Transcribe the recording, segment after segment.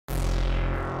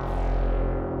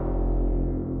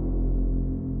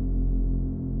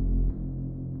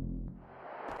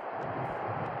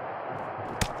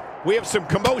We have some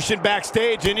commotion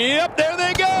backstage, and yep, there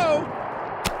they go.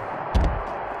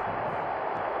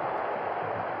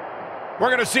 We're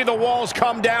going to see the walls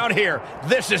come down here.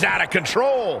 This is out of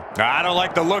control. I don't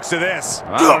like the looks of this.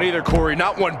 I don't either, Corey,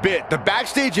 not one bit. The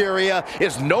backstage area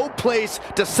is no place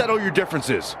to settle your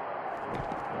differences.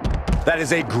 That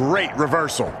is a great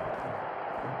reversal.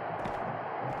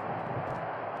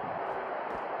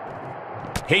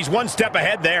 He's one step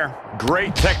ahead there.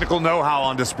 Great technical know-how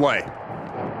on display.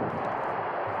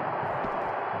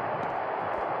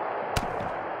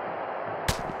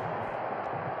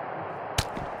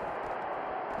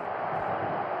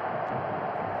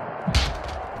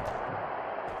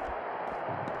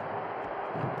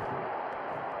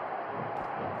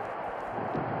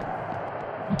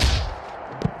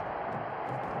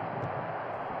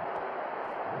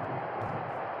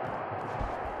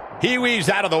 He weaves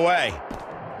out of the way.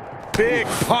 Big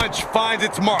punch finds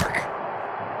its mark.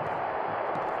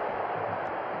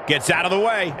 Gets out of the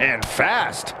way. And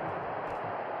fast.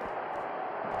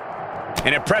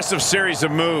 An impressive series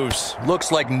of moves.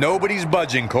 Looks like nobody's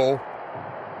budging, Cole.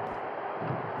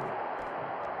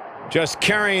 Just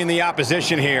carrying the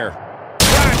opposition here.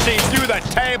 Crashing through the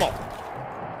table.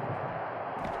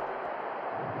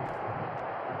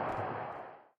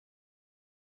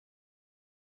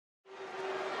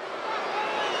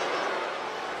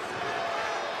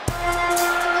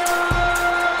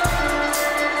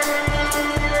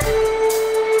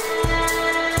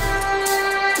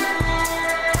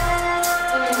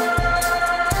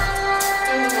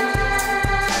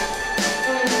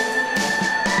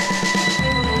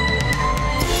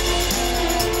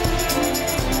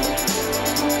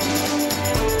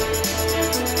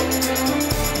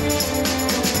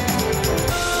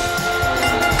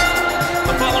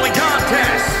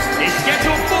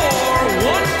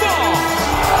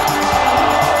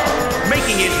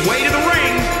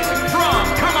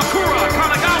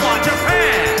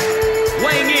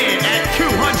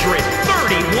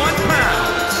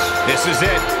 This is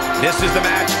it. This is the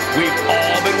match we've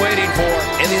all been waiting for.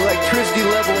 And the electricity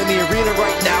level in the arena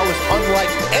right now is unlike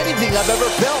anything I've ever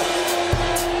felt.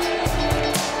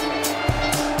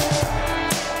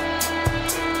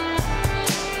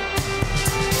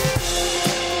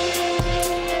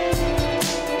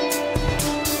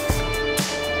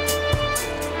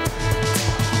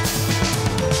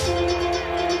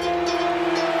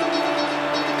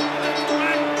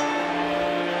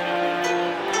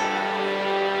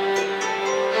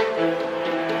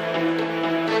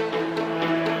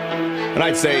 And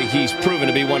I'd say he's proven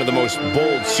to be one of the most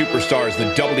bold superstars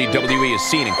the WWE has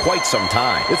seen in quite some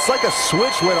time. It's like a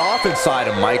switch went off inside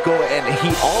of Michael, and he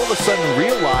all of a sudden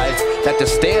realized that to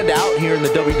stand out here in the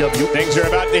WWE... Things are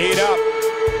about to heat up.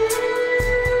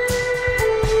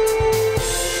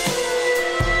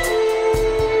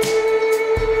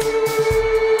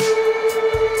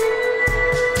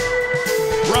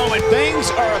 Roman, things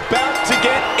are about to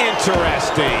get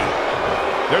interesting.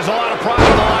 There's a lot of pride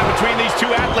on the line between these two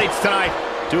athletes tonight.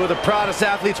 Two of the proudest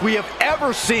athletes we have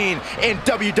ever seen in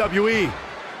WWE.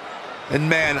 And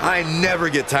man, I never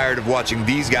get tired of watching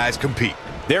these guys compete.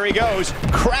 There he goes,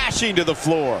 crashing to the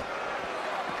floor.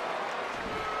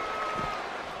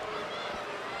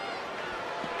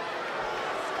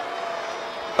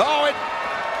 Oh,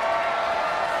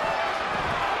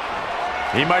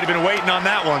 He might have been waiting on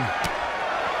that one.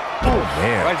 Oh,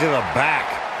 man. Right to the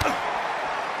back.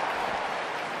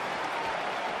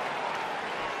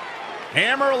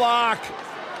 Hammerlock.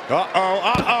 Uh-oh,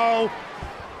 uh-oh.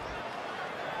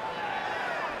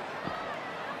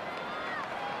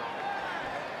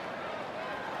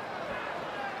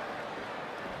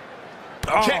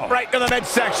 Oh. Kick right to the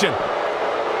midsection.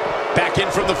 Back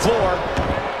in from the floor.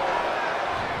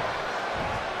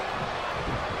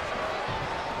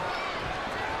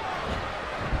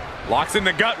 Locks in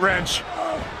the gut wrench.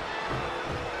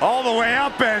 All the way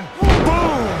up and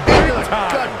boom! Big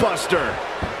time. Gut buster.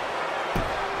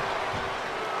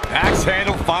 Axe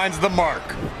handle finds the mark.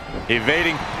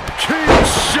 Evading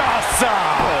Kinshasa.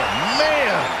 Oh,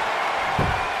 man.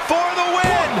 For the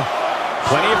win.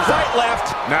 Plenty of fight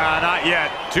left. Nah, not yet.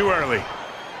 Too early.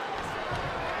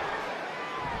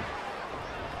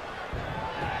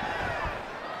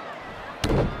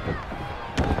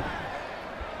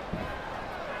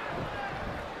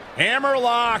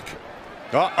 Hammerlock.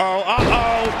 Uh-oh,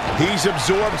 uh-oh. He's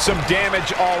absorbed some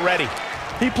damage already.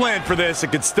 He planned for this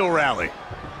and could still rally.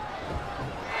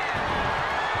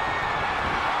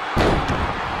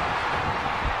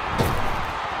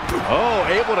 Oh,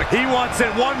 able to... He wants it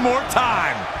one more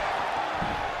time.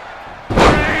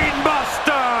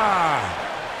 Brainbuster!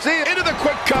 See, into the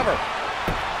quick cover.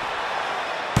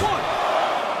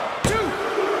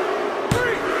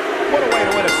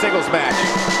 singles match.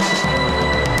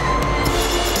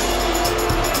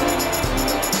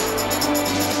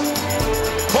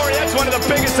 Corey, that's one of the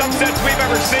biggest upsets we've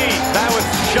ever seen. That was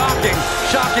shocking,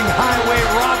 shocking highway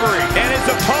robbery. And his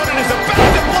opponent is about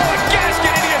to blow a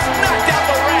gasket, and he has knocked out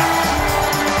the ref.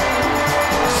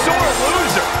 Sore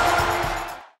loser.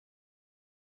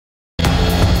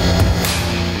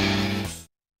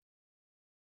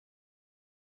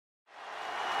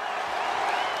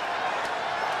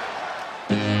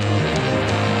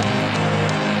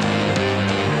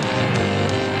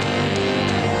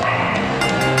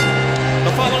 The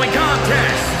following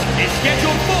contest is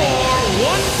scheduled for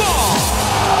one fall.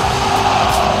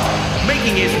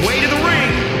 Making his way to the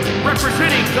ring,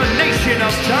 representing the Nation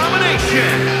of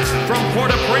Domination, from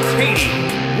Port-au-Prince, Haiti,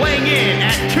 weighing in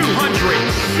at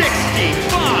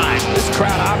 265. This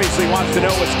crowd obviously wants to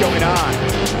know what's going on.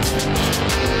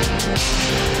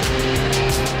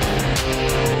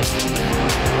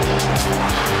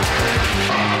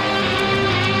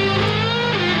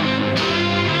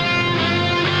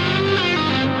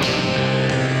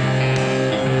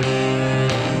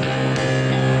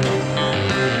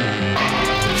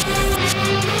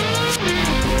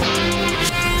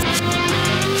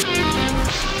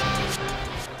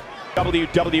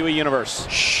 WWE Universe.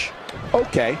 Shh.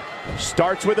 Okay.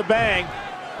 Starts with a bang.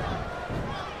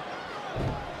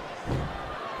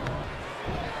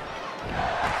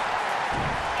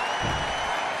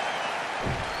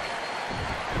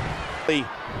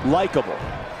 Likeable.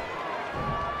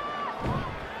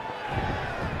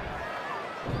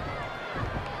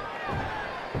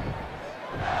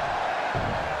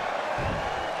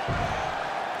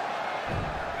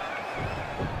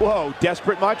 Whoa,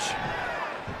 desperate much?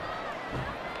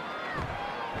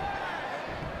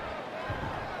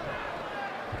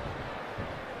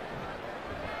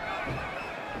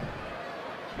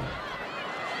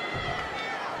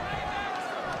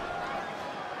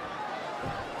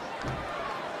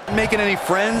 Making any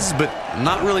friends, but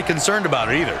not really concerned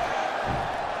about it either.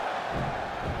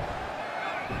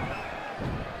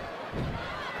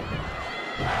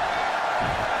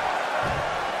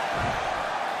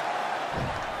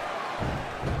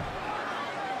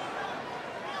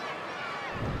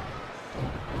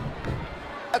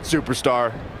 That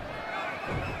superstar.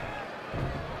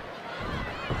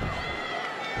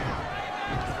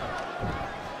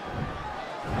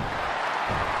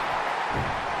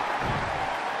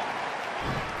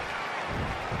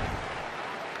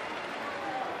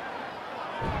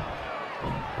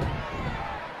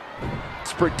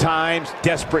 Desperate times,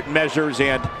 desperate measures,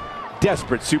 and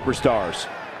desperate superstars.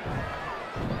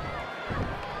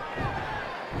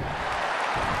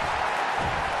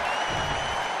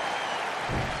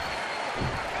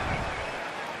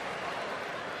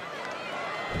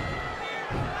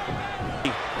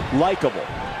 Likeable.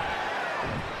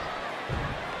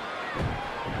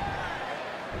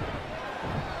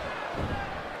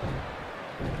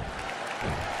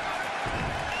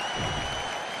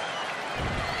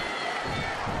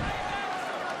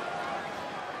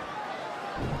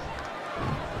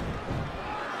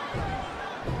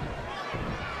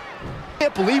 I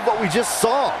can't believe what we just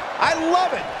saw. I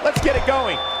love it. Let's get it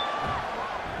going.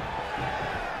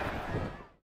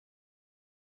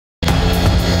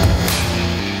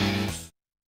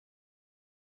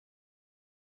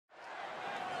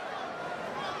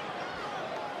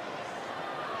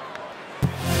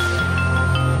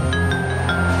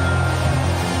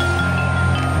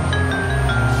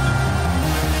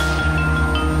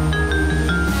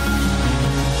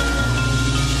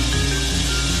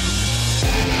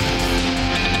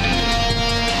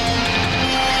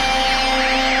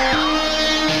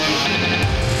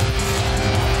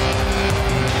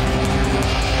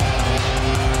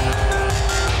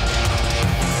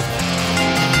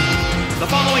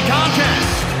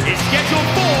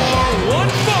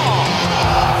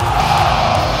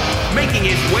 Making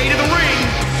his way to the ring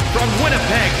from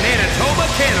Winnipeg, Manitoba,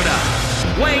 Canada,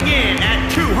 weighing in at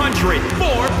 204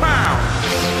 pounds,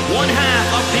 one half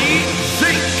of the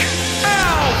Zinc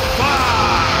Alpha.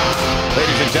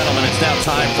 Ladies and gentlemen, it's now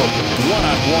time for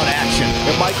one-on-one action.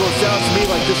 And Michael, it sounds to me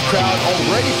like this crowd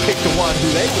already picked the one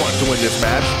who they want to win this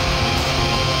match.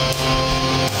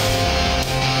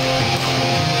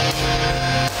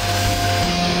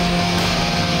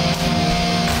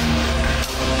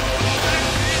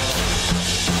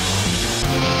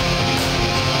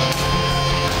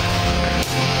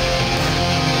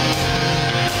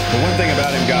 The one thing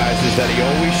about him, guys, is that he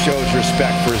always shows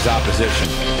respect for his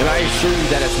opposition. And I assure you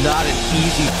that it's not an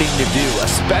easy thing to do,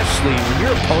 especially when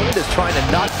your opponent is trying to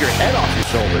knock your head off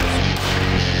your shoulders.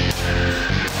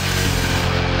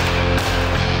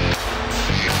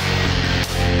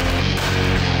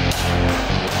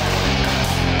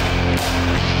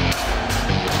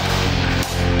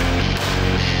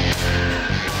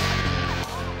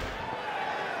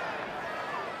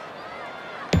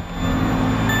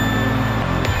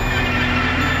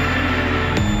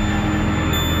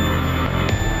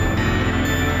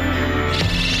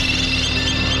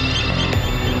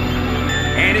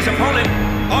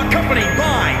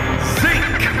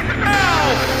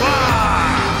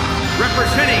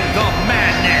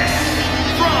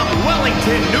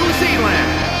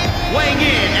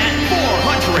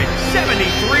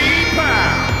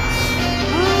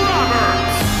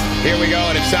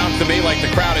 it sounds to me like the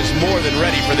crowd is more than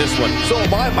ready for this one. So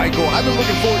am I, Michael. I've been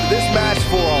looking forward to this match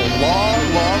for a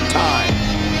long, long time.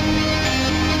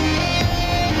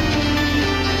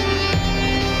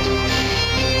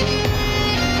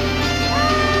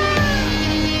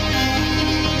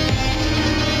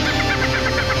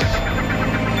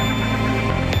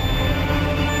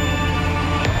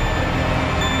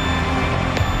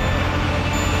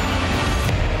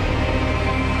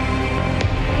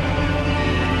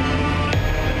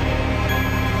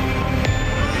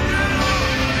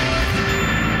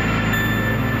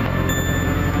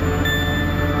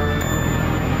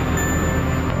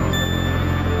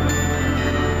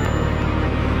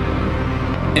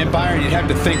 Empire, you'd have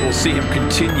to think we'll see him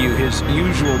continue his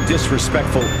usual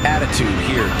disrespectful attitude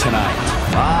here tonight.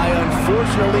 I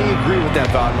unfortunately agree with that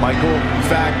thought, Michael. In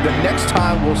fact, the next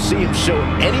time we'll see him show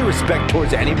any respect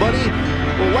towards anybody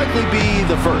will likely be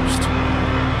the first.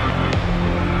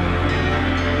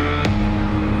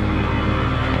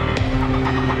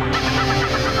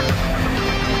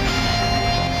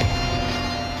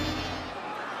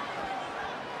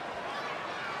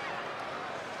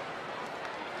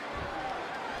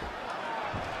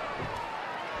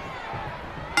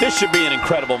 This should be an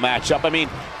incredible matchup. I mean,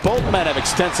 both men have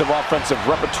extensive offensive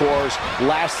repertoires,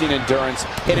 lasting endurance,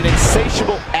 and an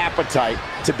insatiable appetite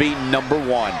to be number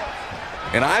one.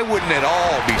 And I wouldn't at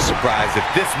all be surprised if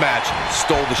this match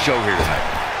stole the show here tonight.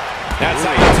 That's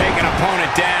how you take an opponent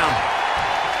down.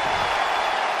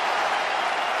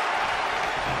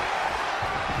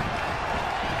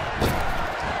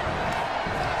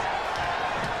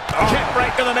 Kick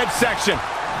right to the midsection.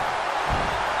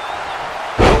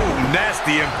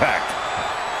 Nasty impact.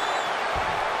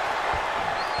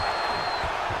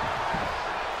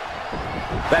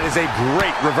 That is a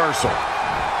great reversal.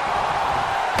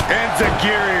 And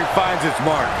Zagiri finds its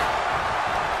mark.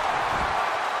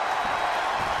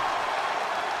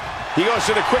 He goes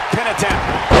to the quick pin attempt.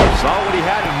 Saw what he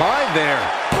had in mind there.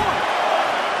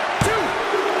 1, 2,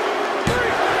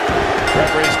 3.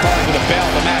 Referee is calling for the bell.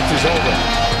 The match is over.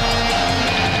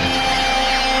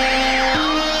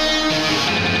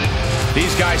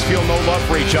 These guys feel no love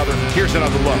for each other. Here's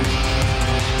another look.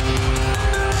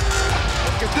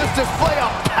 Look at this display of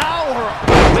power.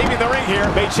 Leaving the ring here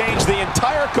may change the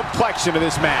entire complexion of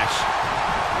this match.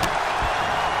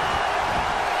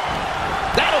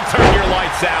 That'll turn your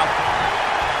lights out.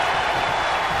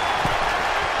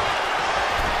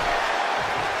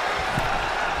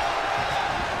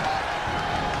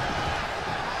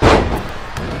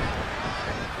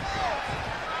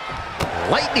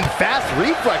 Lightning fast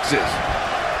reflexes.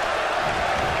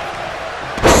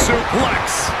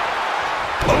 Suplex.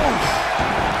 Oof.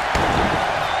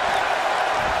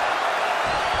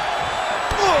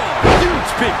 Oh,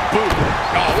 huge big boot.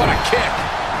 Oh, what a kick.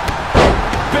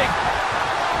 Big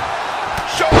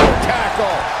shoulder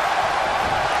tackle.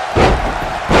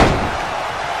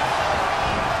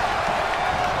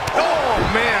 Oh,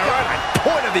 man, right at the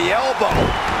point of the elbow.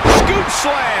 Scoop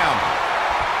slam.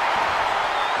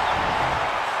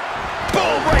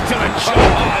 Right to the chin.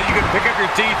 Oh, you can pick up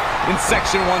your teeth in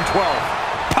section 112.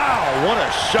 Pow, what a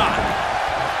shot.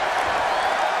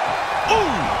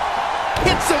 Ooh,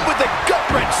 hits him with a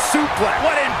gut-wrench suplex.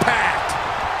 What impact!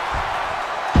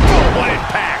 Oh, what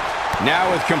impact! Now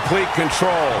with complete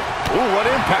control. Ooh, what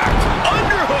impact.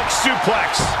 Underhook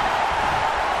suplex.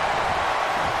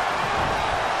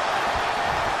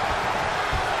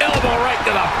 Elbow right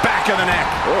to the back of the neck.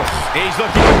 Oof. He's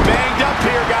looking banged up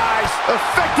here, guys.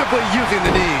 Effectively using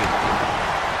the knee.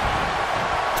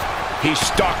 He's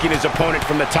stalking his opponent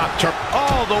from the top turn.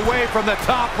 All the way from the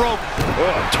top rope.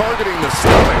 Oh, targeting the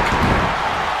stomach.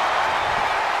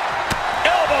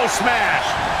 Elbow smash.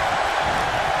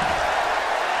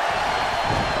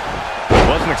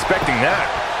 Wasn't expecting that.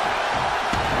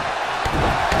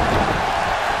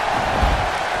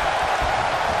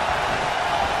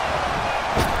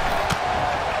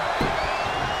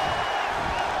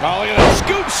 Oh, look at that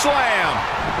scoop slam.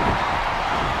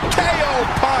 KO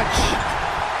punch.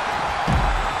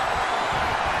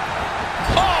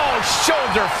 Oh,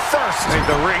 shoulder first. I think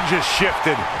the ring just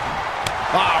shifted.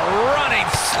 A running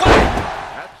slap.